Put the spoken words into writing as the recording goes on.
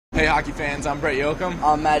Hey hockey fans, I'm Brett Yoakum.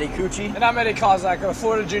 I'm Matty Cucci. And I'm Eddie Kozak of the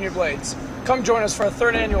Florida Junior Blades. Come join us for our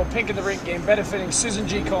third annual Pink in the Rink game benefiting Susan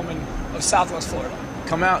G. Komen of Southwest Florida.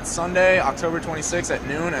 Come out Sunday, October 26th at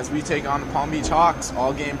noon as we take on the Palm Beach Hawks.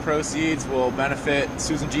 All game proceeds will benefit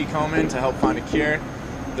Susan G. Komen to help find a cure.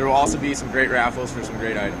 There will also be some great raffles for some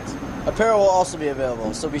great items. Apparel will also be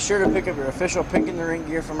available, so be sure to pick up your official Pink in the Rink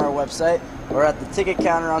gear from our website or at the ticket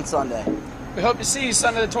counter on Sunday. We hope to see you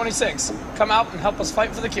Sunday the 26th. Come out and help us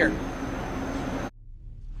fight for the cure.